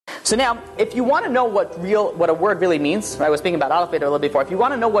So now, if you want to know what a word really means, right, I was speaking about Aleph Beta a little before. If you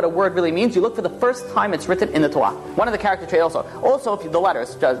want to know what a word really means, you look for the first time it's written in the Torah. One of the character traits also. Also, if the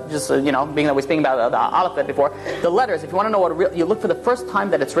letters, being that we're speaking about the Aleph Beta before, the letters. If you want to know you look for the first time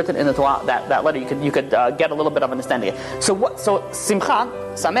that it's written in the Torah. That letter, you could get a little bit of understanding. So Simcha,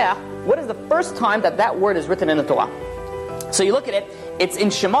 Sameach. What is the first time that word is written in the Torah? So you look at it. It's in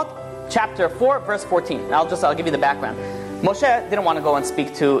Shemot, chapter 4, verse 14. I'll give you the background. Moshe didn't want to go and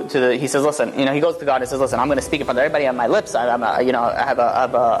speak to he says, listen, he goes to God and says, listen, I'm going to speak in front of everybody on my lips. I have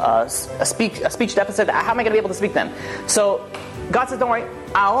a speech deficit. How am I going to be able to speak then? So God says, don't worry,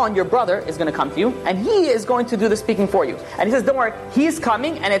 Aaron, your brother, is going to come to you, and he is going to do the speaking for you. And he says, don't worry, he's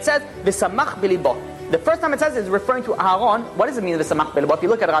coming, and it says, v'samach bilibo. The first time it says it is referring to Aaron. What does it mean, v'samach bilibo? If you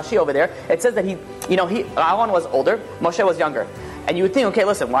look at Rashi over there, it says that Aaron was older, Moshe was younger. And you would think, okay,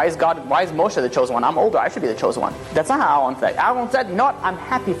 listen, why is Moshe the chosen one? I'm older, I should be the chosen one. That's not how Aaron said. Aaron said, you know what, I'm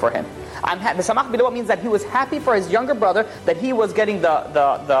happy for him. V'samach bilibo means that he was happy for his younger brother, that he was getting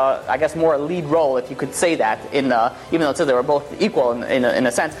the I guess more lead role, if you could say that, even though it says they were both equal in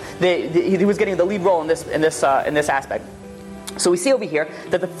a sense. He was getting the lead role in this aspect. So we see over here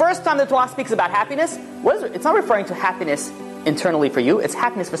that the first time the Torah speaks about happiness, it's not referring to happiness internally for you, it's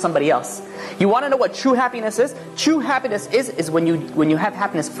happiness for somebody else. You want to know what true happiness is? True happiness is when you have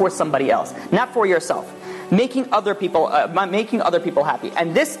happiness for somebody else, not for yourself. Making other people happy.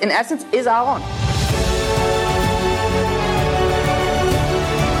 And this, in essence, is Aaron.